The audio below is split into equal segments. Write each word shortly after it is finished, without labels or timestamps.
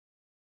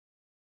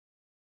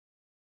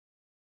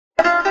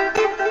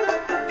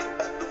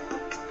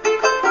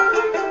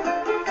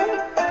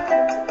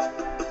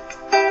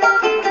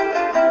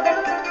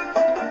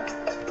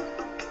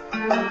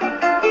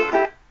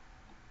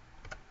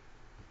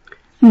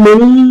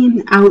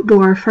Mini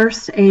outdoor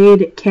first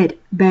aid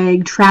kit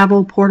bag,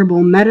 travel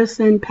portable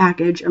medicine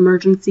package,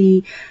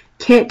 emergency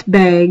kit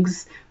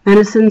bags,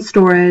 medicine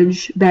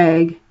storage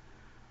bag,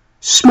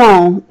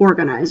 small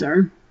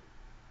organizer.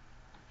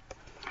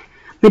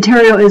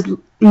 Material is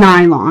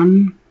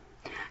nylon.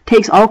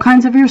 Takes all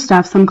kinds of your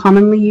stuff, some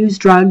commonly used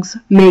drugs,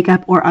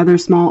 makeup, or other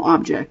small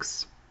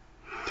objects.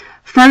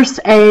 First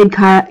aid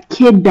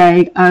kid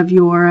bag of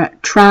your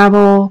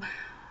travel,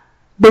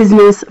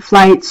 business,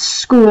 flights,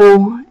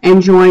 school,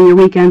 enjoying your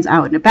weekends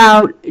out and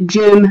about,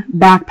 gym,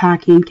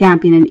 backpacking,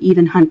 camping, and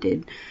even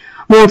hunted.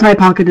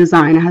 Multi-pocket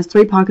design. It has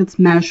 3 pockets,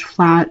 mesh,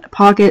 flat,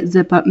 pocket,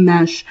 zip-up,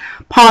 mesh,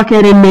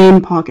 pocket, and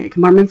main pocket.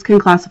 Compartments can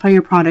classify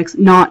your products,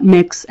 not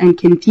mix and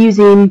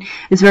confusing.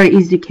 It's very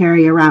easy to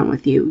carry around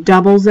with you.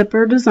 Double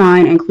zipper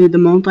design include the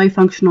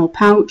multifunctional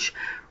pouch,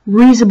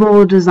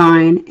 reusable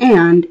design,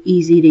 and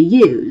easy to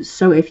use.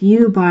 So if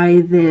you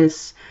buy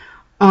this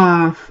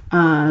off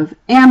of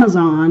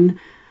Amazon,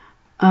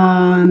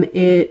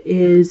 it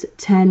is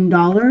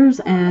 $10,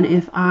 and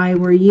if I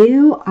were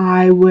you,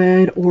 I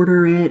would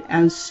order it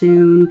as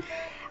soon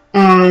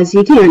as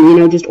you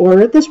can. Just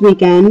order it this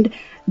weekend,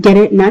 get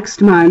it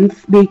next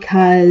month,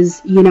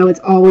 because, it's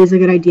always a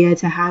good idea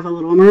to have a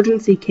little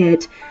emergency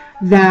kit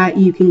that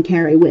you can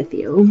carry with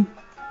you.